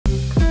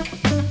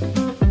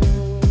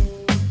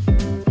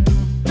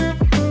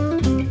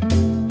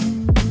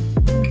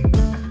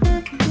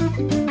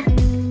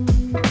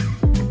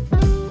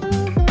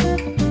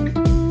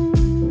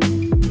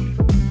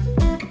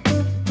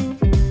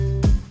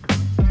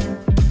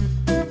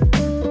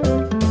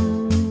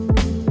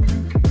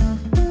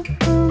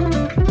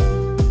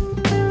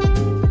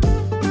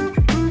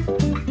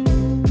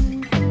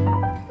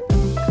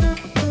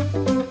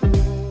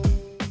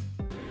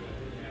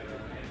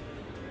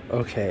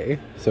Okay,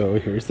 so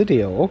here's the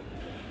deal.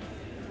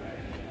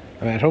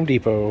 I'm at Home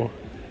Depot.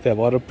 They have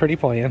a lot of pretty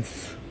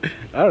plants.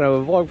 I don't know,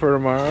 a vlog for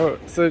tomorrow.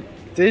 So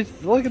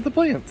just look at the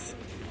plants.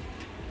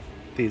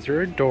 These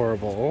are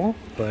adorable,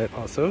 but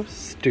also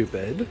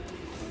stupid.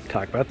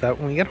 Talk about that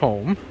when we get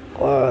home.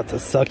 Oh, the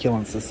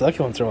succulents. The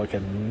succulents are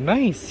looking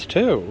nice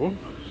too.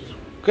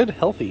 Good,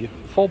 healthy,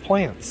 full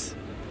plants.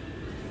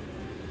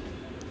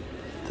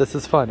 This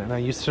is fun, and I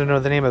used to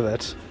know the name of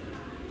it,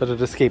 but it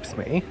escapes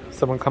me.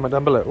 Someone comment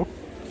down below.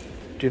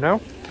 Do you know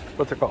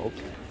what they're called?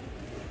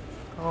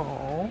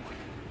 Oh,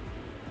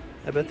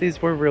 I bet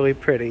these were really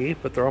pretty,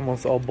 but they're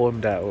almost all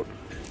bloomed out.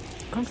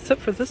 Oh,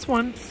 except for this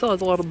one, still has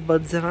a lot of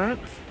buds in it.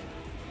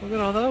 Look at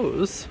all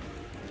those.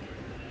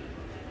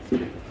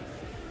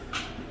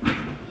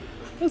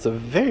 That's a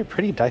very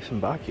pretty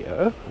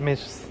Dieffenbachia. I mean,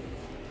 it's just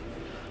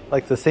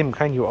like the same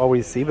kind you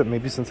always see, but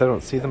maybe since I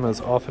don't see them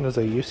as often as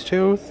I used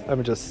to,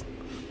 I'm just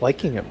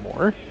liking it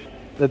more.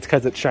 That's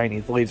because it's shiny.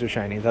 The leaves are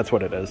shiny. That's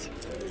what it is.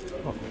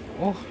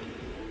 Oh,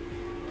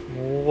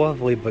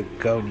 lovely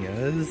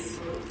begonias.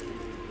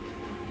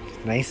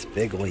 Nice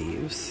big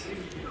leaves.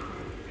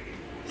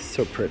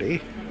 So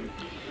pretty.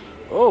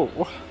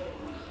 Oh,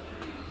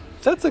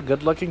 that's a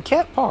good looking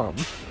cat palm.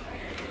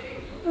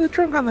 Look at the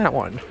trunk on that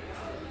one.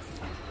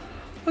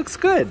 Looks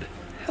good.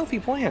 Healthy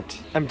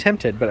plant. I'm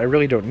tempted, but I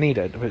really don't need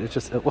it. But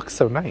it looks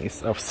so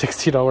nice. Oh,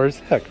 $60?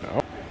 Heck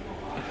no.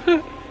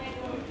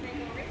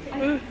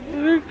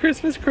 They're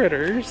Christmas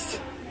critters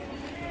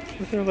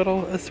with their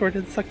little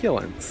assorted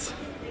succulents.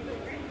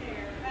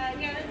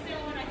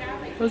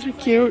 Those are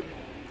cute.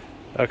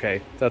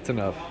 Okay, that's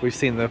enough. We've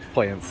seen the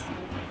plants.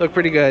 Look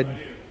pretty good.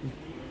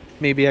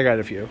 Maybe I got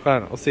a few. I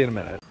don't know. I'll see you in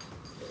a minute.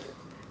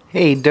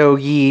 Hey,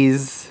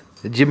 doggies.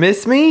 Did you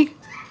miss me?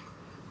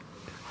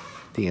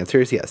 The answer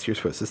is yes. You're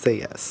supposed to say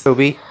yes.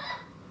 Toby?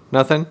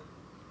 Nothing?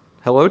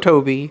 Hello,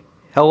 Toby.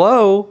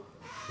 Hello?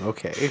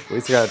 Okay,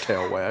 he's got a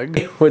tail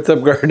wag. What's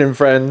up, garden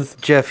friends?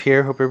 Jeff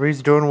here. Hope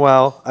everybody's doing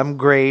well. I'm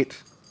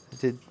great.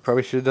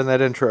 Probably should have done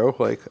that intro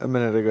like a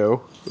minute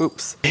ago.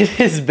 Oops. It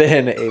has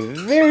been a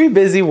very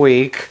busy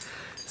week,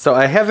 so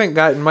I haven't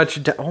gotten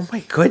much done. Oh my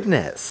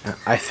goodness.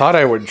 I thought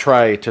I would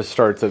try to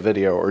start the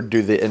video or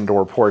do the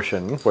indoor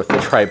portion with the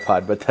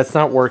tripod, but that's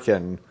not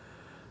working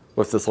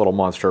with this little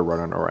monster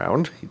running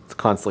around. He's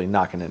constantly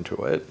knocking into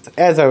it.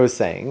 As I was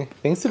saying,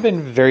 things have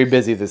been very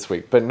busy this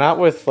week, but not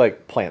with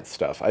like plant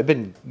stuff. I've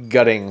been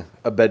gutting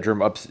a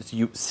bedroom up.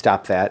 You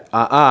stop that.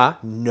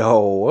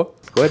 No.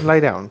 Go ahead and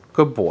lie down.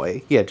 Good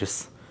boy. Yeah,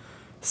 just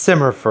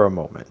simmer for a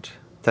moment.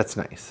 That's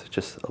nice.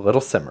 Just a little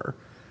simmer.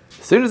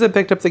 As soon as I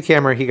picked up the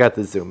camera, he got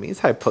the zoomies.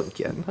 Hi,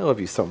 Pumpkin. I love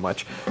you so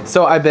much.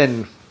 So I've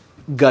been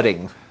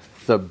gutting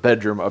the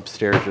bedroom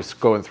upstairs, just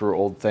going through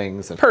old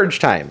things and purge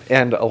time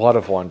and a lot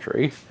of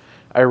laundry.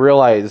 I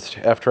realized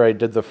after I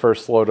did the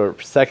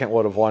second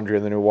load of laundry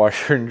in the new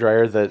washer and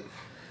dryer that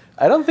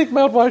I don't think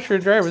my old washer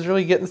and dryer was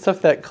really getting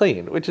stuff that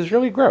clean, which is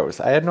really gross.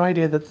 I had no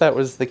idea that that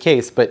was the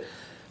case, but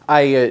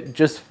I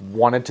just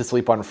wanted to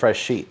sleep on fresh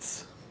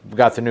sheets.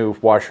 Got the new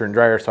washer and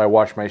dryer, so I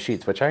washed my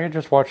sheets, which I had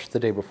just washed the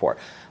day before.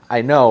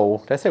 I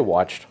know, did I say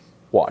watched?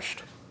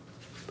 Washed.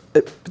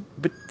 But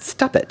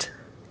stop it.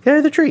 Get out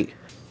of the tree.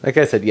 Like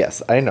I said,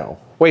 yes, I know.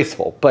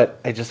 Wasteful, but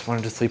I just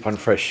wanted to sleep on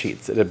fresh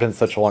sheets. It had been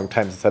such a long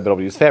time since I've been able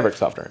to use fabric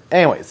softener.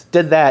 Anyways,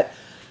 did that,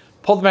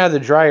 pulled them out of the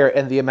dryer,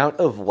 and the amount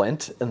of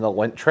lint in the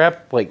lint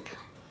trap, like,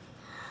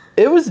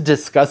 it was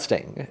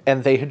disgusting.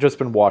 And they had just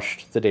been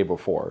washed the day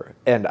before.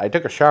 And I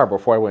took a shower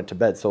before I went to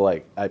bed, so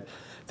like,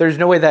 there's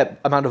no way that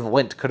amount of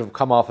lint could have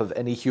come off of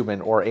any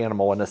human or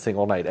animal in a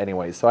single night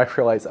anyway. So I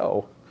realized,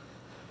 oh,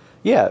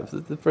 yeah,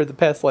 for the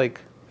past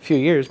like few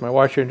years, my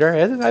washer and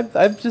dryer,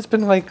 I've just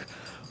been like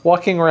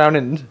walking around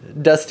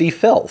in dusty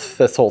filth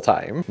this whole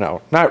time.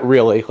 No, not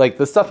really. Like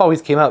the stuff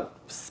always came out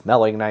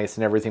smelling nice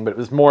and everything, but it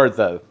was more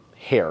the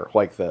hair,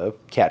 like the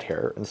cat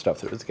hair and stuff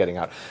that was getting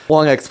out.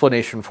 Long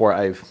explanation for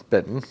I've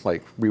been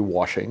like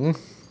rewashing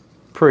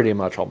pretty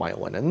much all my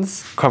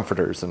linens,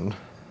 comforters and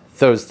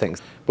those things,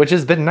 which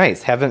has been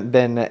nice. Haven't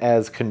been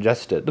as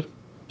congested.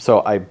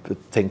 So I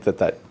think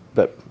that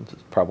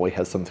probably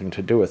has something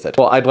to do with it.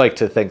 Well, I'd like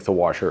to thank the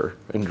washer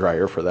and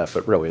dryer for that,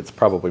 but really it's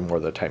probably more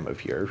the time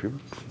of year.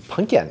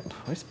 Pumpkin.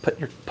 Always put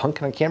your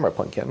pumpkin on camera,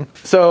 Pumpkin.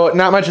 So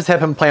not much has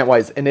happened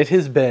plant-wise, and it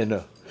has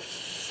been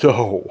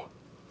so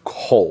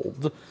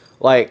cold.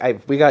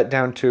 Like we got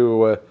down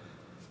to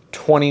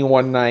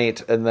 21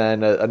 night, and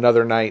then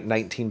another night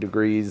 19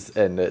 degrees,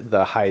 and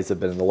the highs have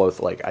been in the lows.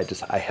 Like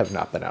I have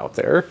not been out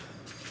there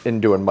in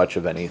doing much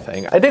of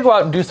anything. I did go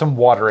out and do some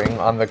watering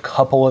on the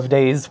couple of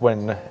days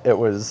when it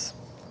was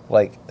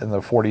like in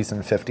the 40s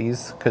and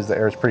 50s, because the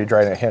air is pretty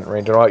dry and it hadn't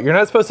rained at all. You're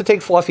not supposed to take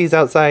fluffies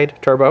outside,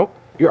 Turbo.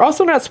 You're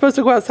also not supposed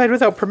to go outside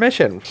without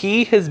permission.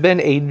 He has been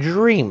a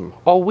dream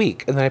all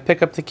week, and then I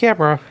pick up the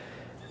camera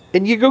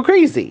and you go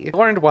crazy. I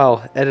learned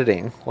while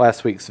editing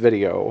last week's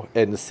video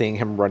and seeing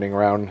him running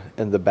around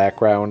in the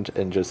background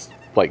and just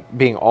like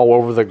being all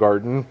over the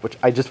garden, which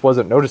I just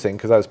wasn't noticing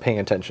because I was paying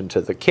attention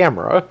to the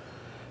camera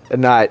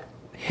and not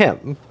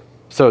him.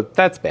 So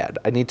that's bad.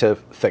 I need to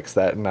fix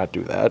that and not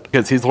do that.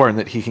 Because he's learned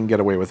that he can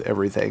get away with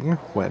everything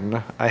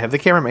when I have the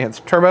camera in my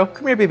hands. Turbo,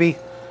 come here, baby.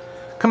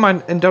 Come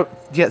on, and don't...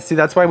 Yeah, see,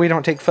 that's why we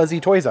don't take fuzzy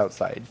toys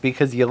outside.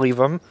 Because you leave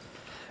them,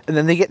 and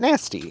then they get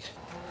nasty.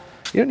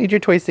 You don't need your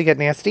toys to get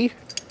nasty.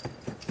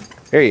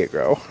 There you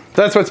go.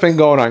 That's what's been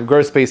going on.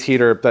 Grow space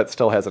heater, that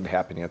still hasn't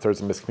happened yet. There's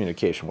a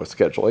miscommunication with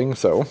scheduling,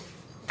 so...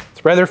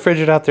 It's rather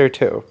frigid out there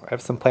too. I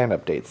have some plant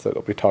updates that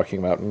I'll be talking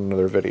about in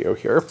another video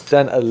here.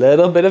 Done a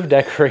little bit of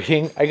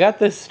decorating. I got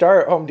this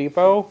star at Home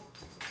Depot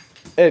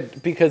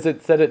because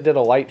it said it did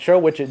a light show,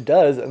 which it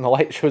does, and the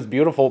light show is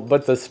beautiful,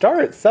 but the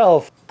star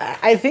itself,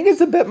 I think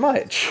it's a bit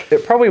much.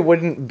 It probably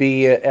wouldn't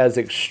be as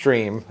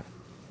extreme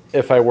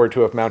if I were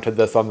to have mounted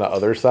this on the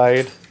other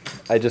side.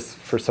 I just,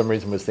 for some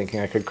reason, was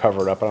thinking I could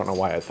cover it up. I don't know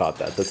why I thought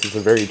that. This is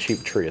a very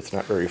cheap tree. It's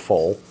not very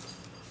full.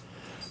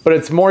 But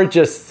it's more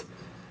just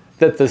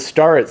that the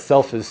star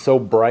itself is so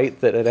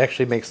bright that it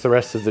actually makes the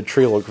rest of the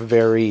tree look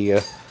very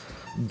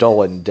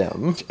dull and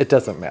dim. It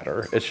doesn't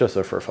matter. It's just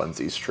a for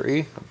funsies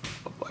tree.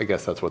 I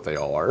guess that's what they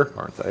all are,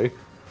 aren't they?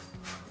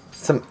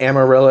 Some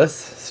amaryllis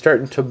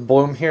starting to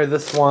bloom here.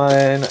 This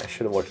one, I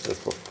should have looked at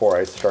this before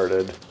I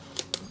started.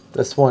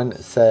 This one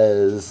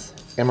says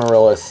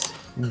Amaryllis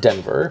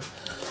Denver.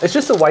 It's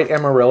just a white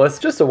amaryllis,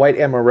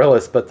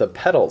 but the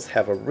petals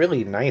have a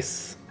really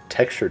nice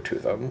texture to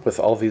them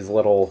with all these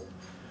little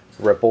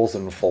ripples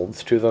and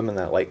folds to them in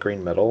that light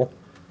green middle.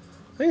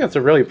 I think that's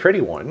a really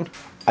pretty one.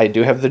 I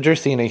do have the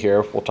Dracaena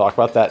here. We'll talk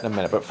about that in a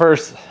minute. But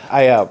first,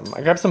 I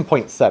grabbed some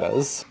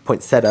poinsettias.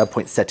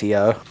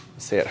 Poinsettia.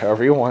 Say it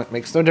however you want.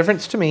 Makes no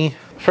difference to me.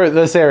 For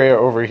this area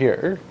over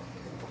here.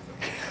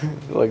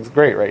 It looks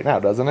great right now,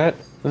 doesn't it?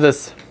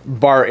 This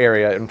bar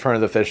area in front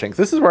of the fish tanks.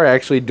 This is where I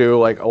actually do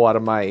like a lot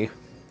of my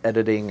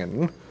editing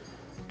and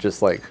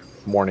just like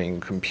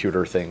morning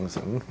computer things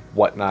and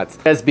whatnot.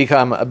 It has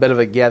become a bit of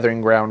a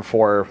gathering ground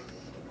for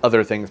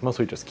other things,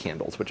 mostly just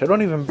candles, which I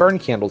don't even burn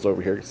candles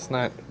over here. It's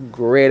not a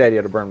great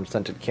idea to burn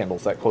scented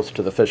candles that close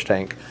to the fish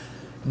tank,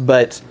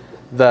 but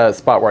the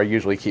spot where I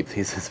usually keep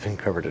these has been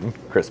covered in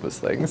Christmas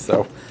things.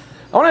 So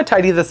I want to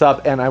tidy this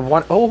up, and I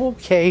want, oh,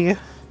 okay.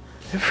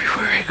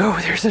 Everywhere I go,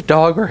 there's a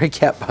dog or a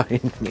cat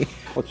behind me.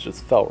 Which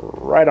just fell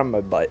right on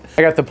my butt.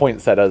 I got the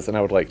poinsettias, and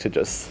I would like to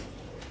just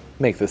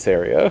make this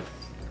area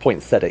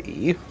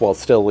poinsettia-y while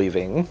still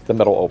leaving the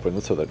middle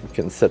open so that we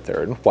can sit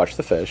there and watch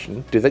the fish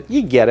and do that.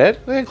 You get it.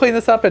 I'm gonna clean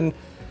this up and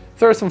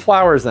throw some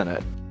flowers in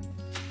it.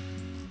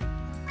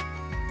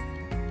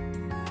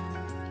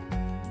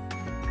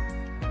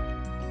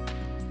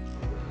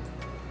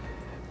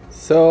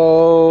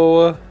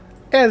 So,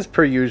 as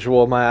per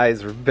usual, my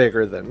eyes are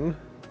bigger than,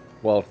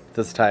 well,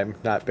 this time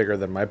not bigger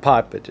than my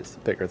pot, but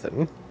just bigger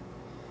than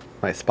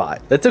my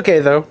spot. That's okay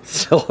though.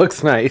 Still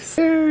looks nice.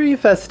 Very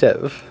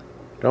festive.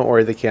 Don't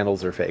worry, the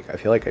candles are fake. I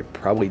feel like I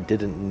probably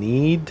didn't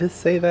need to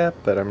say that,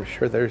 but I'm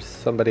sure there's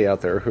somebody out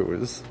there who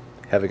is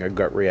having a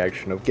gut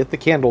reaction of get the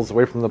candles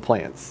away from the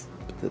plants.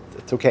 But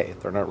it's okay,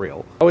 they're not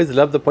real. Always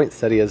love the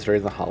poinsettias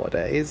during the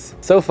holidays.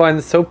 So fun,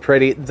 so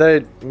pretty.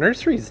 The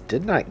nurseries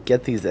did not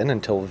get these in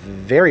until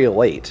very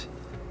late.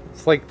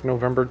 It's like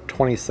November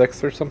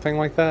 26th or something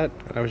like that.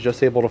 I was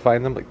just able to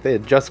find them, like they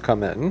had just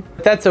come in.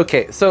 But that's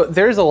okay. So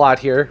there's a lot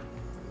here.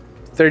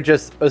 They're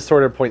just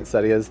assorted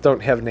poinsettias,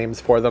 don't have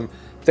names for them.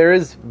 There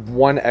is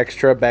one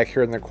extra back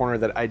here in the corner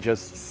that I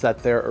just set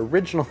there.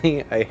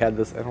 Originally, I had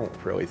this, I don't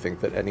really think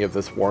that any of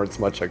this warrants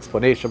much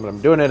explanation, but I'm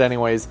doing it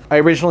anyways. I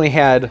originally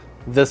had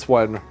this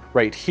one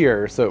right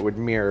here, so it would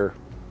mirror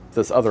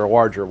this other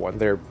larger one.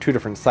 They're two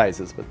different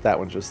sizes, but that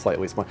one's just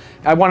slightly smaller.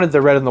 I wanted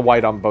the red and the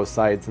white on both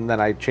sides, and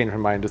then I changed my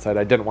mind and decided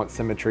I didn't want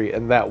symmetry,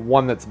 and that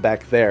one that's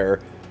back there,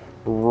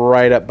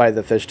 right up by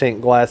the fish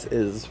tank glass,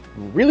 is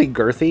really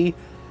girthy,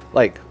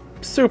 like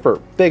super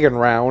big and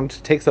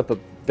round, takes up a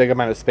big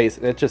amount of space,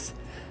 and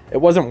it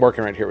wasn't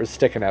working right here. It was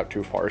sticking out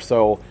too far.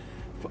 So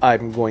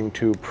I'm going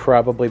to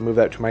probably move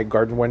that to my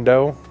garden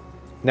window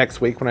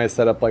next week when I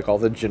set up like all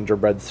the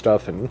gingerbread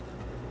stuff and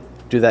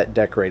do that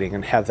decorating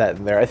and have that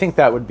in there. I think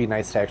that would be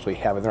nice to actually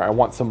have in there. I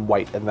want some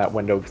white in that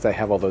window because I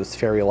have all those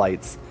fairy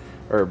lights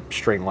or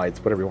string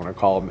lights, whatever you want to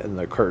call them, in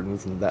the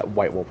curtains, and that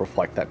white will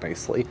reflect that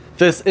nicely.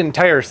 This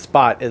entire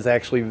spot is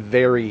actually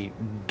very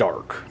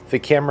dark. The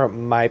camera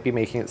might be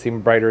making it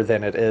seem brighter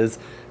than it is.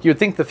 You would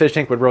think the fish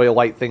tank would really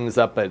light things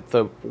up, but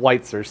the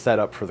lights are set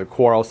up for the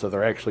coral, so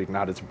they're actually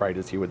not as bright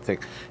as you would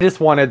think. I just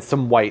wanted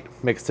some white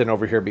mixed in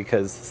over here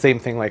because same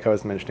thing like I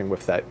was mentioning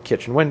with that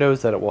kitchen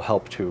windows, that it will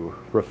help to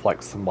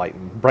reflect some light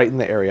and brighten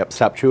the area up.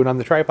 Stop chewing on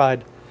the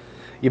tripod.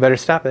 You better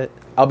stop it.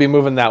 I'll be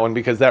moving that one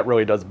because that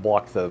really does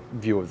block the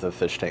view of the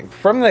fish tank.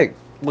 From the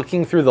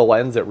looking through the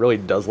lens, it really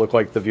does look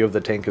like the view of the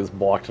tank is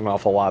blocked an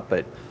awful lot,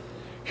 but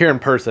here in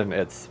person,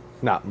 it's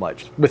not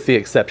much, with the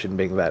exception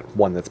being that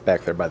one that's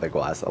back there by the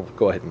glass. I'll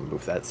go ahead and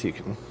move that so you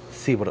can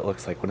see what it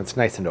looks like when it's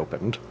nice and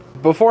opened.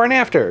 Before and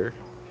after.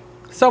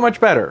 So much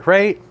better,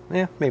 right?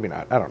 Yeah, maybe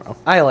not. I don't know.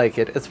 I like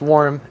it. It's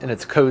warm and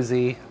it's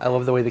cozy. I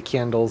love the way the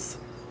candles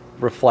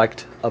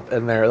reflect up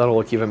in there. That'll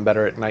look even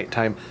better at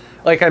nighttime.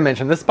 Like I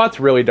mentioned, this spot's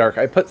really dark.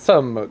 I put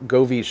some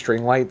Govee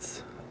string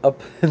lights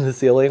up in the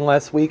ceiling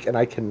last week, and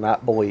I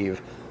cannot believe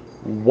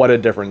what a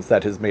difference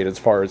that has made as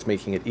far as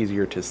making it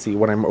easier to see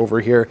when I'm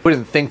over here.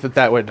 Wouldn't think that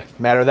that would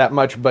matter that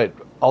much, but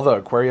all the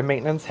aquarium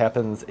maintenance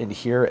happens in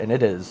here, and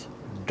it is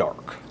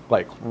dark,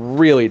 like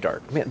really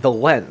dark. Man, the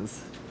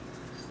lens,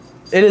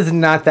 it is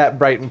not that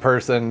bright in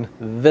person.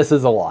 This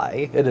is a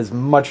lie. It is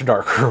much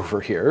darker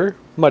over here.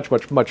 Much,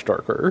 much, much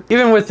darker.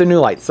 Even with the new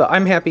lights. So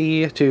I'm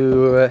happy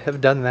to have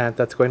done that.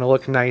 That's going to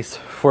look nice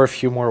for a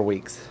few more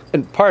weeks.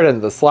 And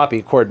pardon the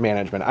sloppy cord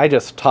management. I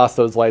just tossed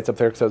those lights up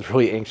there because I was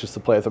really anxious to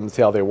play with them and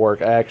see how they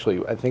work. I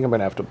think I'm going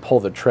to have to pull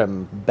the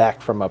trim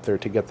back from up there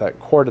to get that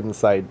cord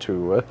inside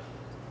to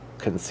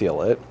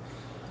conceal it.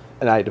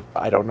 And I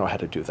don't know how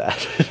to do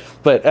that.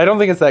 But I don't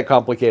think it's that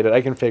complicated.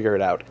 I can figure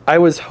it out. I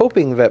was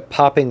hoping that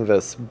popping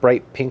this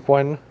bright pink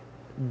one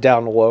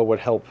down low would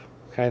help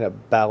kind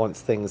of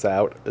balance things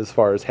out as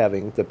far as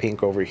having the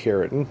pink over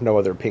here and no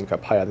other pink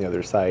up high on the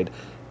other side.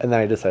 And then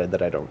I decided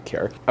that I don't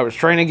care. I was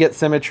trying to get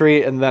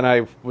symmetry, and then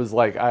I was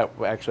like,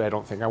 actually, I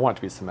don't think I want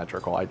to be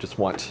symmetrical. I just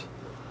want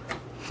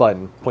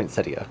fun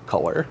poinsettia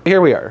color.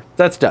 Here we are.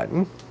 That's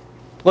done.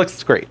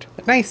 Looks great.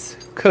 A nice,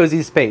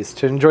 cozy space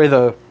to enjoy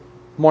the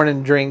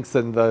morning drinks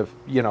and the,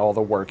 you know, all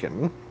the work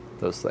and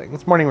those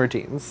things. Morning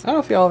routines. I don't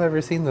know if y'all have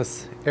ever seen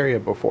this area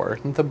before.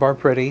 Isn't the bar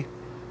pretty?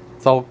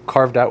 It's all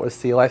carved out with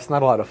sea life. It's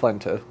not a lot of fun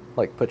to,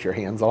 like, put your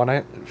hands on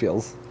it. It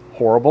feels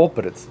horrible,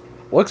 but it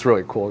looks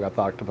really cool. Got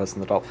the octopus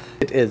and the doll.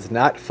 It is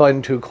not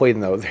fun to clean,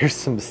 though. There's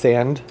some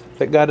sand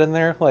that got in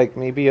there, like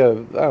maybe I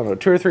don't know,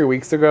 2 or 3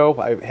 weeks ago.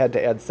 I had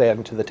to add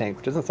sand to the tank,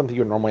 which isn't something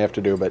you would normally have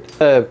to do, but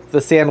the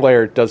sand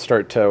layer does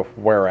start to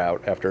wear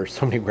out after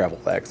so many gravel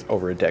vacs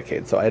over a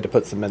decade, so I had to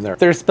put some in there.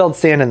 There's spilled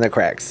sand in the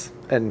cracks,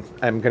 and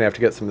I'm gonna have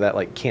to get some of that,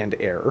 like, canned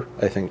air,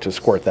 I think, to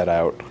squirt that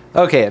out.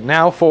 Okay,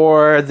 now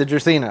for the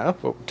Dracaena,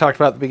 what we talked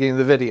about at the beginning of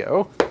the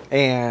video,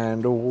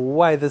 and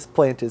why this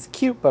plant is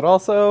cute, but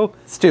also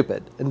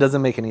stupid and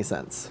doesn't make any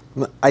sense.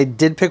 I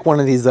did pick one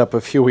of these up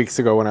a few weeks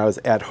ago when I was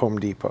at Home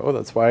Depot.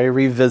 That's why I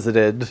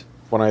revisited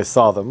when I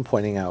saw them,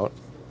 pointing out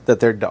that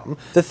they're dumb.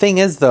 The thing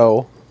is,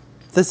 though,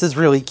 this is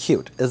really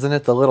cute, isn't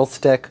it? The little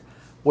stick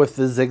with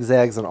the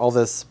zigzags and all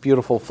this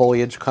beautiful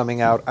foliage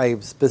coming out. I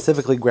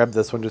specifically grabbed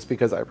this one just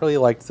because I really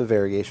liked the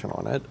variation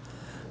on it.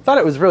 Thought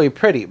it was really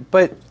pretty,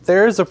 but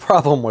there's a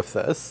problem with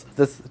this.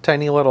 This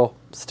tiny little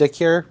stick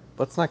here,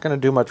 but it's not going to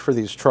do much for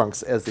these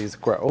trunks as these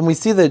grow. When we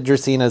see the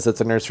Dracaenas at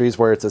the nurseries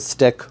where it's a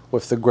stick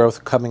with the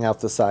growth coming out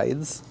the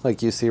sides,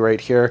 like you see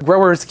right here,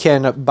 growers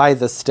can buy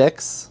the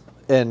sticks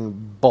in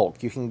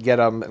bulk. You can get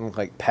them in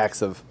like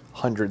packs of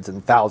hundreds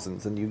and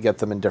thousands, and you get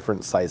them in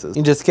different sizes.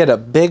 You just get a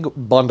big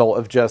bundle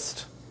of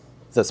just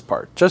this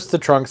part, just the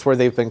trunks where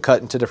they've been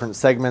cut into different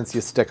segments.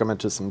 You stick them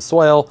into some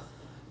soil,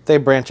 they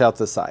branch out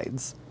the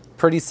sides.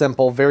 Pretty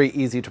simple, very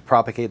easy to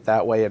propagate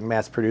that way and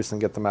mass produce and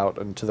get them out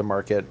into the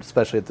market,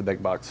 especially at the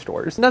big box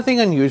stores. Nothing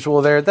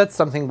unusual there. That's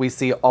something we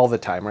see all the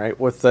time, right?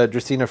 With the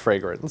Dracaena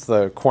fragrans,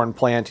 the corn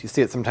plant. You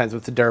see it sometimes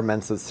with the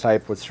Daramensis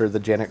type, which are the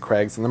Janet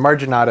Craigs, and the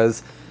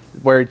Marginatas,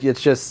 where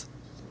it's just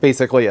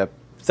basically a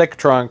thick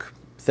trunk,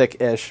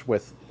 thick-ish,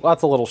 with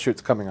lots of little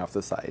shoots coming off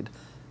the side.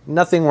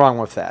 Nothing wrong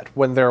with that,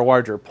 when they're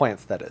larger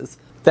plants, that is.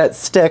 That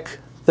stick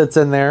that's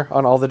in there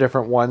on all the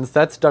different ones,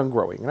 that's done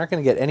growing. You're not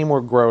going to get any more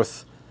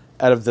growth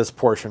out of this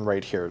portion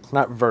right here.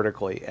 Not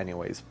vertically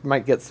anyways.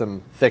 Might get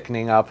some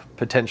thickening up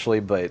potentially,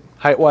 but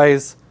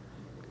height-wise,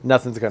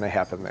 nothing's going to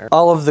happen there.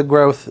 All of the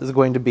growth is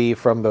going to be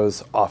from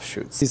those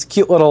offshoots. These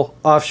cute little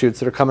offshoots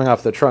that are coming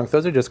off the trunk,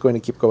 those are just going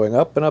to keep going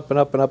up and up and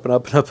up and up and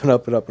up and up and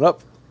up and up and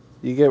up.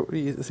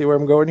 You see where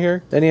I'm going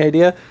here? Any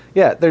idea?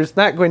 Yeah, there's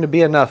not going to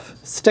be enough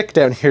stick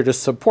down here to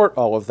support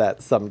all of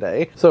that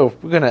someday. So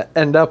we're going to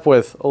end up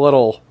with a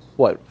little,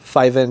 what,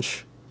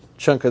 5-inch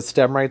chunk of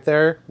stem right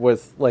there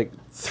with like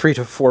 3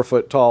 to 4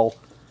 foot tall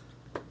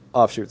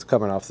offshoots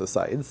coming off the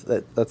sides.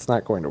 That's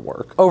not going to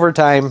work. Over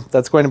time,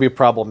 that's going to be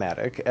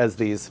problematic as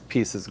these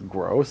pieces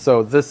grow.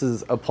 So this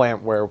is a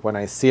plant where when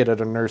I see it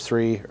at a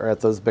nursery or at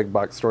those big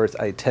box stores,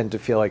 I tend to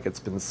feel like it's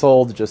been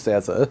sold just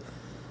as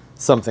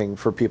something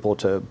for people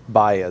to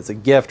buy as a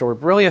gift, or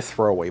really a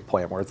throwaway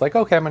plant where it's like,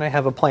 okay, I'm going to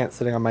have a plant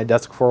sitting on my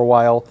desk for a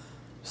while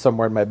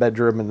somewhere in my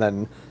bedroom, and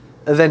then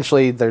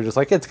eventually they're just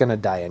like, it's going to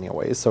die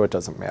anyways, so it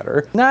doesn't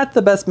matter. Not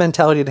the best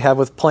mentality to have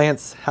with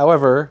plants.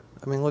 However,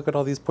 I mean, look at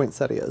all these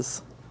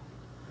poinsettias.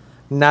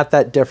 Not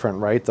that different,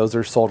 right? Those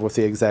are sold with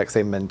the exact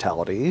same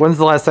mentality. When's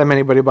the last time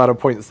anybody bought a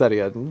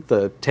poinsettia and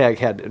the tag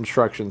had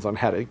instructions on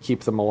how to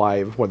keep them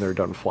alive when they're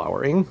done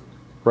flowering?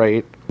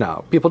 Right?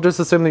 No. People just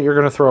assume that you're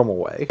going to throw them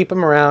away. Keep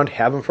them around,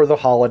 have them for the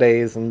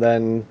holidays, and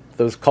then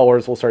those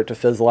colors will start to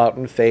fizzle out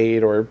and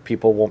fade, or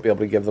people won't be able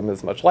to give them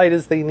as much light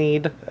as they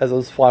need as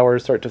those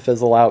flowers start to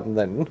fizzle out, and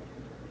then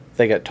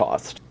they get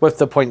tossed. With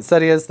the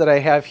poinsettias that I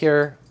have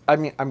here, I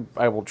mean,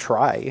 I will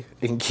try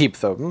and keep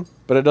them,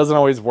 but it doesn't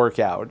always work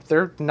out.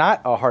 They're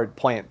not a hard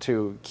plant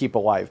to keep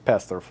alive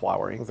past their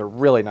flowering. They're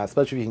really not,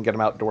 especially if you can get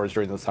them outdoors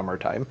during the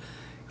summertime.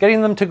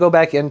 Getting them to go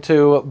back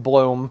into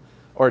bloom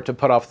or to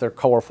put off their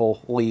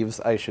colorful leaves,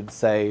 I should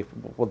say.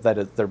 Well, that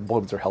is, their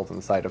blooms are held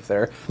inside of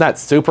there. Not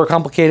super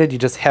complicated, you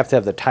just have to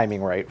have the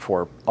timing right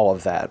for all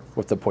of that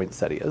with the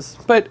poinsettias.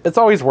 But it's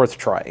always worth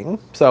trying.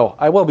 So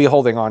I will be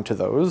holding on to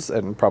those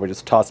and probably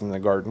just toss them in the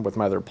garden with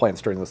my other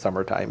plants during the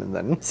summertime and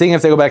then seeing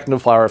if they go back into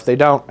flower. If they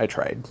don't, I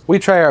tried. We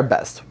try our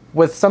best.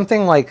 With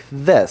something like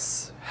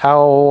this,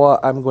 how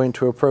I'm going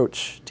to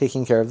approach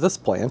taking care of this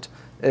plant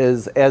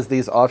is as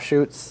these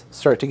offshoots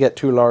start to get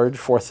too large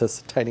for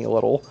this tiny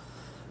little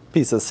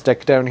piece of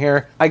stick down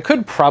here. I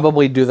could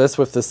probably do this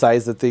with the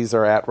size that these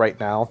are at right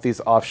now, these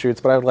offshoots,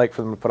 but I would like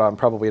for them to put on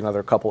probably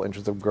another couple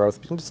inches of growth.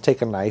 You can just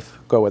take a knife,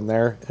 go in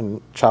there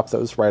and chop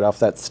those right off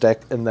that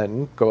stick, and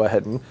then go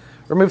ahead and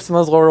remove some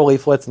of those lower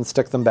leaflets and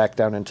stick them back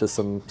down into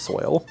some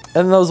soil.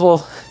 And those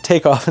will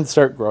take off and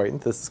start growing.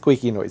 This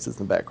squeaky noises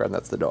in the background,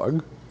 that's the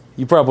dog.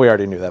 You probably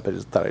already knew that, but I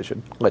just thought I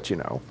should let you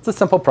know. It's a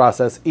simple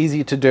process,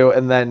 easy to do,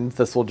 and then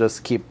this will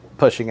just keep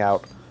pushing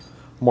out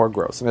more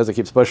growth. And as it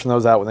keeps pushing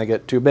those out, when they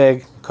get too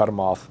big, cut them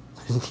off,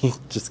 and you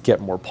just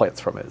get more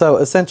plants from it. So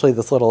essentially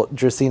this little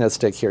Dracaena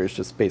stick here is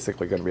just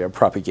basically going to be a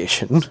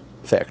propagation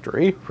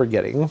factory for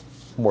getting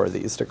more of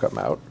these to come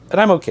out.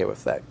 And I'm okay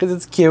with that, because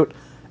it's cute,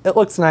 it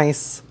looks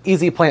nice,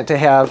 easy plant to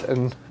have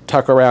and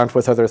tuck around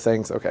with other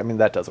things. Okay, I mean,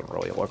 that doesn't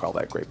really look all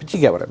that great, but you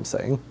get what I'm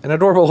saying. An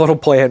adorable little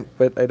plant,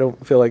 but I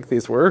don't feel like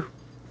these were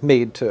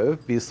made to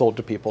be sold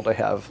to people to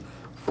have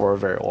for a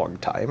very long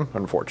time,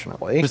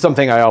 unfortunately. It's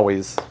something I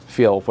always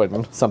feel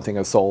when something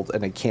is sold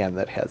in a can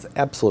that has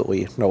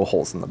absolutely no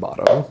holes in the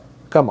bottom.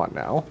 Come on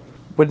now.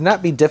 Would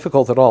not be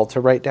difficult at all to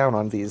write down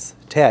on these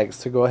tags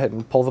to go ahead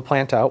and pull the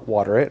plant out,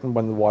 water it, and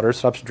when the water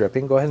stops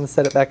dripping, go ahead and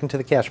set it back into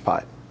the cash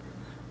pot.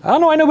 I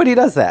don't know why nobody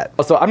does that.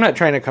 So I'm not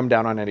trying to come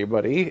down on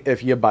anybody.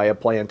 If you buy a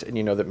plant and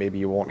you know that maybe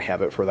you won't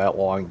have it for that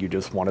long, you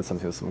just wanted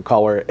something with some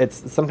color,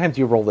 it's sometimes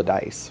you roll the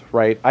dice,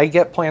 right? I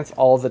get plants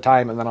all the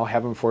time and then I'll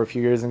have them for a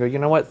few years and go, you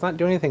know what, it's not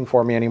doing anything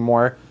for me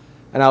anymore,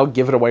 and I'll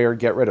give it away or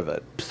get rid of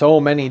it. So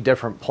many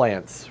different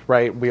plants,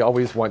 right? We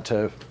always want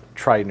to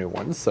try new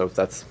ones, so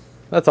that's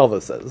all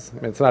this is. I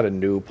mean, it's not a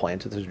new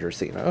plant, it's a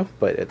Dracaena,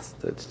 but it's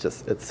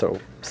so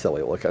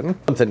silly looking.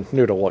 Something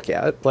new to look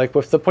at, like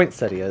with the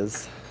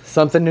poinsettias.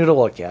 Something new to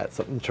look at,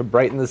 something to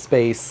brighten the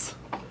space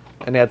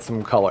and add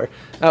some color.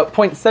 Now,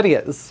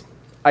 poinsettias,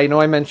 I know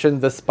I mentioned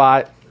this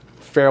spot,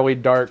 fairly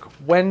dark.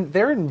 When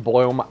they're in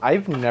bloom,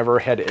 I've never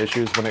had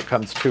issues when it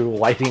comes to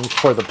lighting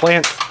for the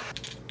plants.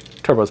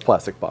 Turbo's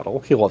plastic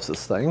bottle, he loves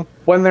this thing.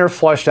 When they're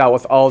flushed out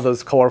with all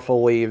those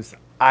colorful leaves,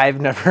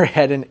 I've never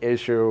had an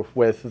issue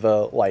with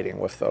the lighting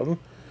with them.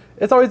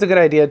 It's always a good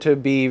idea to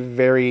be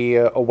very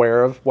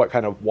aware of what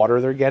kind of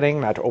water they're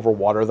getting, not to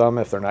overwater them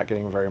if they're not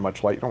getting very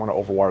much light. You don't want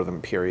to overwater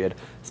them, period.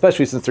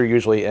 Especially since they're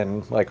usually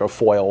in like a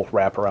foil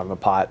wrap around the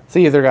pot. So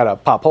you either got to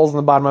pop holes in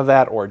the bottom of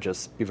that or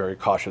just be very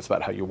cautious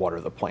about how you water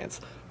the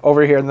plants.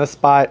 Over here in this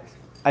spot,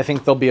 I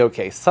think they'll be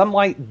okay.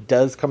 Sunlight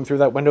does come through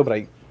that window, but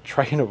I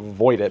try and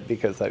avoid it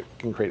because that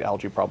can create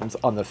algae problems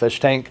on the fish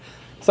tank.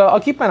 So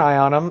I'll keep an eye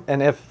on them,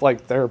 and if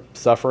like they're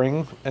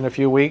suffering in a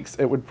few weeks,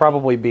 it would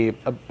probably be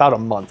about a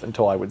month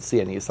until I would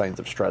see any signs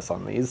of stress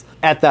on these.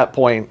 At that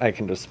point, I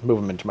can just move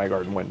them into my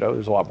garden window.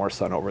 There's a lot more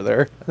sun over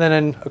there. And then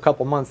in a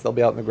couple months, they'll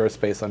be out in the grow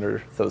space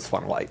under those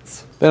fun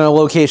lights. Then a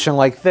location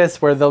like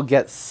this where they'll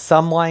get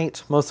some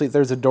light, mostly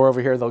there's a door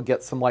over here, they'll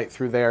get some light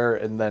through there,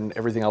 and then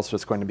everything else is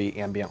just going to be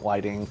ambient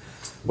lighting,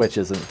 which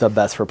isn't the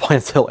best for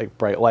plants that like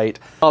bright light.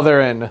 While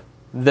they're in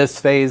this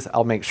phase,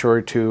 I'll make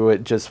sure to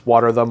just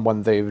water them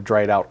when they've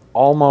dried out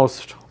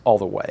almost all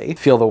the way.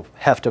 Feel the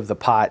heft of the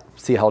pot,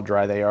 see how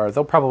dry they are.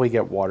 They'll probably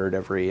get watered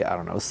every, I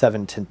don't know,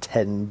 7 to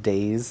 10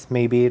 days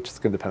maybe. It's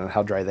just gonna depend on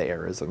how dry the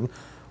air is and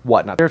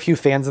whatnot. There are a few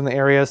fans in the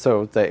area,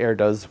 so the air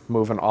does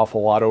move an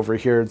awful lot over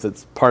here.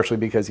 That's partially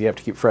because you have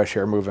to keep fresh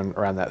air moving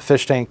around that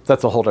fish tank.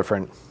 That's a whole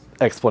different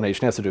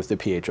explanation. It has to do with the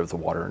pH of the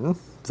water and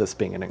this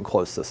being an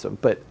enclosed system.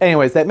 But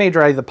anyways, that may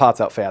dry the pots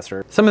out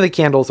faster. Some of the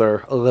candles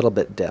are a little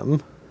bit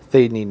dim.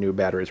 They need new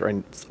batteries,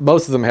 right?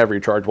 Most of them have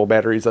rechargeable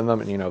batteries in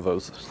them, and you know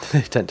those they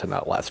tend to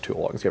not last too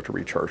long, so you have to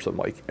recharge them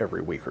like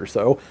every week or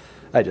so.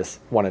 I just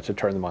wanted to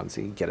turn them on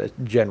so you get a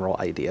general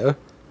idea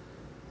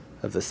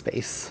of the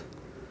space.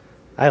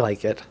 I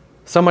like it.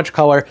 So much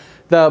color.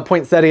 The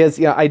poinsettias,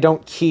 yeah, I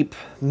don't keep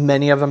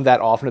many of them that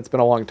often. It's been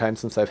a long time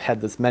since I've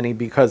had this many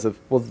because of,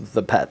 well,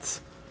 the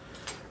pets,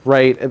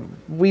 right?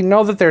 We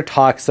know that they're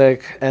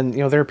toxic, and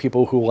you know there are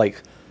people who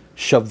like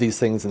shove these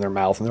things in their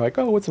mouth and they're like,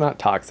 oh, it's not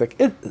toxic.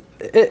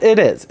 It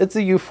is. It's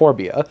a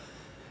euphorbia.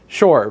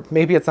 Sure,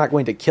 maybe it's not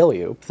going to kill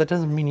you, but that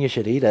doesn't mean you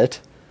should eat it.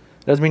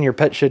 It doesn't mean your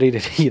pet should eat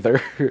it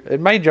either.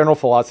 And my general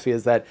philosophy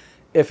is that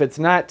if it's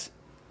not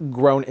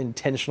grown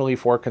intentionally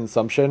for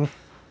consumption,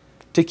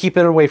 to keep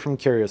it away from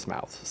curious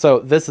mouths. So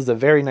this is a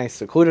very nice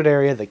secluded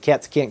area. The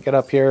cats can't get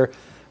up here.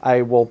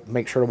 I will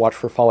make sure to watch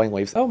for falling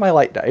leaves. Oh, my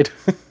light died.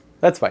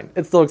 That's fine.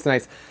 It still looks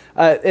nice.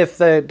 If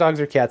the dogs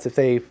or cats, if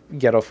they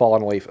get a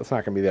fallen leaf, it's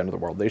not going to be the end of the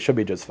world. They should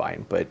be just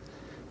fine, but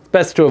it's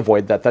best to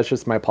avoid that. That's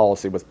just my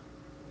policy with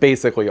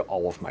basically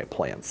all of my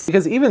plants.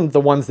 Because even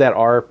the ones that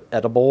are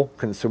edible,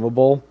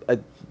 consumable,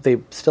 they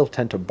still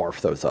tend to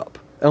barf those up.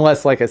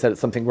 Unless, like I said,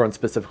 it's something grown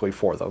specifically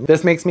for them.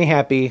 This makes me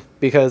happy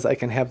because I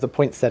can have the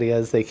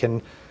poinsettias. They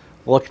can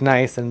look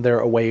nice and they're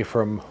away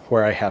from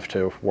where I have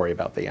to worry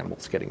about the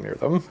animals getting near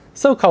them.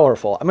 So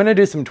colorful. I'm gonna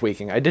do some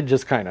tweaking. I did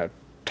just kind of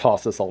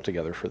toss this all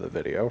together for the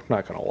video,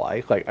 not gonna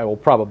lie. Like, I will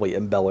probably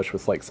embellish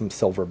with like some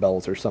silver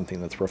bells or something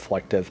that's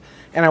reflective.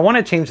 And I want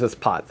to change this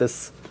pot,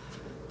 this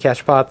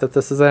cash pot that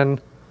this is in.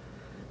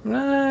 I'm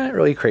not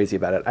really crazy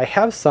about it. I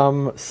have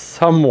some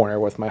somewhere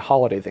with my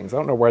holiday things. I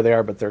don't know where they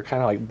are, but they're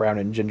kind of like brown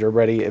and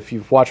gingerbready. If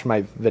you've watched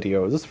my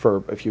videos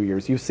for a few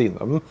years, you've seen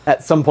them.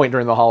 At some point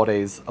during the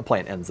holidays, a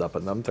plant ends up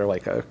in them. They're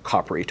like a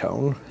coppery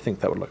tone. I think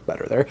that would look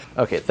better there.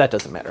 Okay, that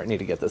doesn't matter. I need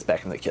to get this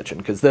back in the kitchen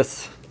because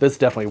this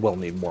definitely will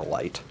need more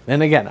light.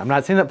 And again, I'm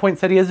not saying that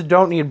poinsettias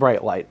don't need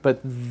bright light, but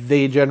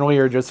they generally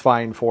are just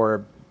fine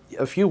for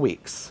a few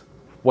weeks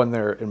when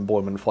they're in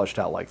bloom and fleshed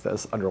out like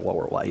this under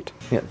lower light.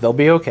 Yeah, they'll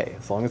be okay.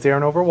 As long as they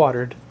aren't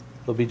overwatered,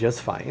 they'll be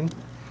just fine.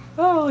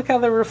 Oh, look how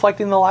they're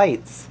reflecting the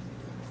lights.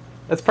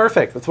 That's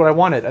perfect. That's what I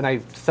wanted. And I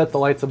set the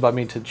lights above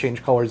me to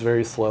change colors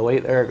very slowly.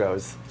 There it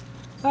goes.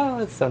 Oh,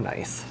 that's so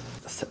nice.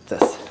 Set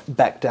this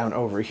back down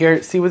over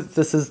here. See what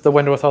this is, the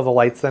window with all the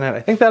lights in it.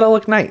 I think that'll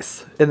look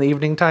nice in the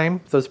evening time.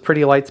 Those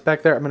pretty lights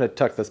back there. I'm going to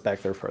tuck this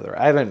back there further.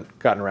 I haven't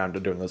gotten around to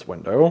doing this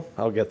window.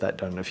 I'll get that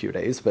done in a few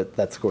days, but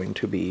that's going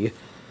to be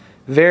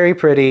very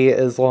pretty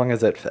as long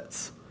as it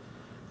fits.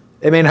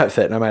 It may not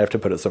fit and I might have to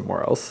put it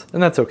somewhere else,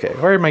 and that's okay.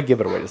 Or I might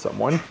give it away to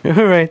someone.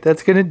 All right,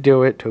 that's gonna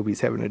do it. Toby's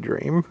having a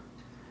dream.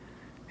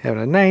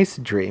 Having a nice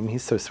dream.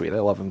 He's so sweet. I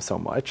love him so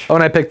much. Oh,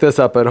 and I picked this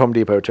up at Home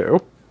Depot too.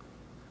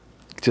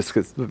 Just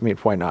because, I mean,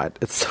 why not?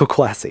 It's so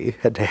classy.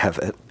 Had to have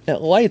it.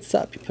 It lights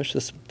up. You push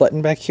this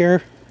button back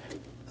here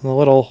and the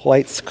little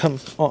lights come,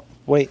 oh,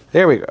 wait.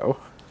 There we go.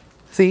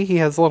 See, he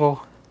has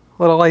little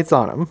lights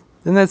on him.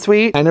 Isn't that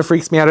sweet? Kind of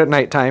freaks me out at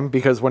nighttime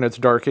because when it's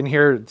dark in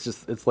here,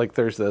 it's like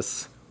there's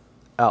this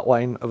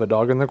outline of a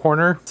dog in the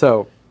corner.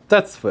 So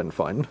that's been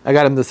fun. I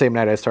got him the same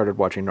night I started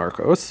watching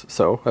Narcos,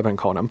 so I've been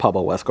calling him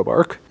Pablo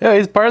Escobar.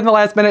 Anyways, pardon the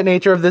last minute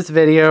nature of this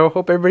video.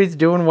 Hope everybody's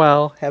doing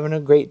well, having a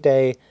great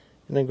day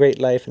and a great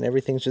life, and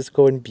everything's just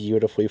going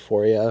beautifully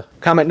for you.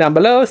 Comment down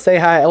below, say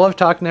hi. I love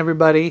talking to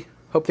everybody.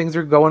 Hope things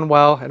are going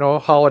well. I know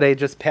holiday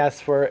just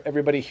passed for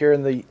everybody here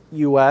in the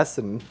US,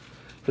 and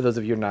for those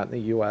of you not in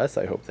the US,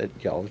 I hope that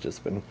y'all have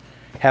just been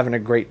having a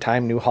great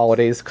time. New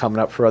holidays coming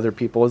up for other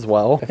people as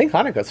well. I think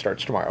Hanukkah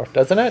starts tomorrow,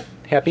 doesn't it?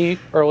 Happy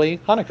early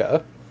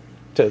Hanukkah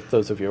to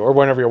those of you, or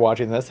whenever you're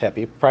watching this,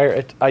 happy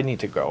prior. I need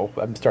to go.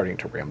 I'm starting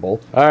to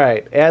ramble. All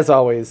right, as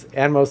always,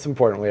 and most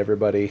importantly,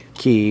 everybody,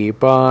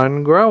 keep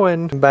on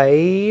growing.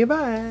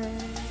 Bye-bye.